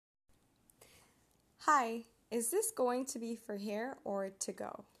Hi, is this going to be for here or to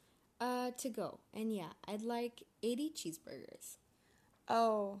go? To go. And yeah, I'd like 80 cheeseburgers.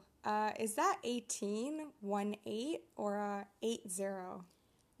 Oh, is that 18, 1-8, or 80?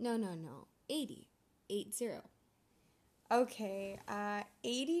 No. 80. 80. Okay,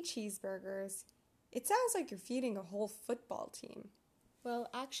 80 cheeseburgers. It sounds like you're feeding a whole football team. Well,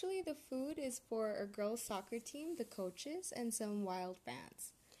 actually, the food is for a girls' soccer team, the coaches, and some wild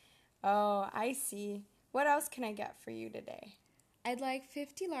bands. Oh, I see. What else can I get for you today? I'd like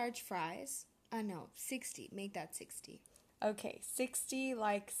 50 large fries. No, 60. Make that 60. Okay, 60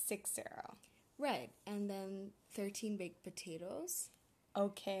 like 60. Right, and then 13 baked potatoes.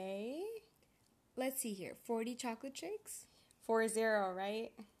 Okay. Let's see here. 40 chocolate shakes. 40, right?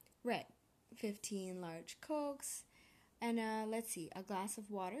 Right. 15 large Cokes. And let's see, a glass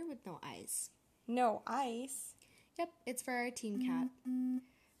of water with no ice. No ice. Yep, it's for our team cat.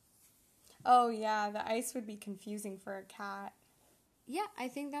 Oh, yeah, the ice would be confusing for a cat. Yeah, I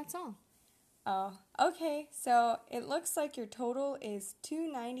think that's all. Oh, okay. So it looks like your total is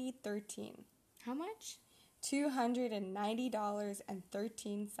 $290.13. How much?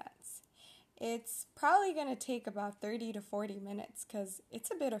 $290.13. It's probably going to take about 30 to 40 minutes because it's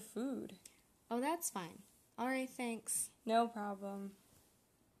a bit of food. Oh, that's fine. All right, thanks. No problem.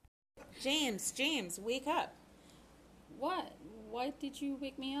 James, wake up. What? Why did you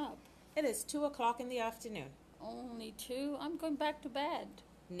wake me up? It is 2 o'clock in the afternoon. Only 2? I'm going back to bed.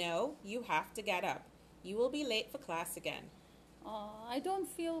 No, you have to get up. You will be late for class again. I don't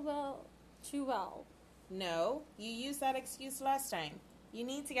feel too well. No, you used that excuse last time. You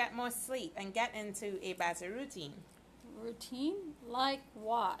need to get more sleep and get into a better routine. Routine? Like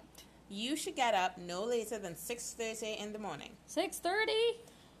what? You should get up no later than 6:30 in the morning. 6:30?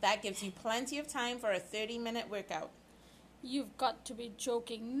 That gives you plenty of time for a 30-minute workout. You've got to be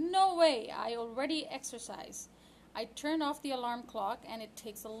joking. No way. I already exercise. I turn off the alarm clock, and it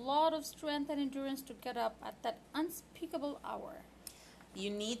takes a lot of strength and endurance to get up at that unspeakable hour. You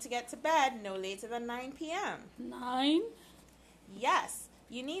need to get to bed no later than 9 p.m. 9? Yes,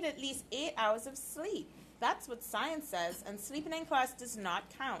 you need at least 8 hours of sleep. That's what science says, and sleeping in class does not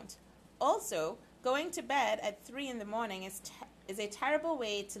count. Also, going to bed at 3 in the morning is a terrible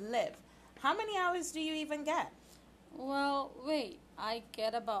way to live. How many hours do you even get? Well, wait. I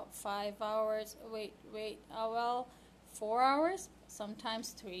get about 5 hours. Wait. 4 hours? Sometimes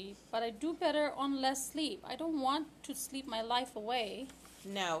 3. But I do better on less sleep. I don't want to sleep my life away.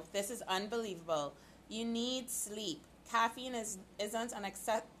 No, this is unbelievable. You need sleep. Caffeine isn't an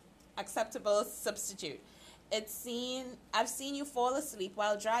acceptable substitute. I've seen you fall asleep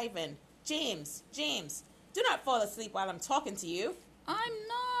while driving. James, do not fall asleep while I'm talking to you. I'm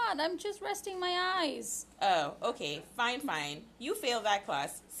not. I'm just resting my eyes. Oh, okay, fine. You failed that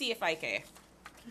class. See if I care.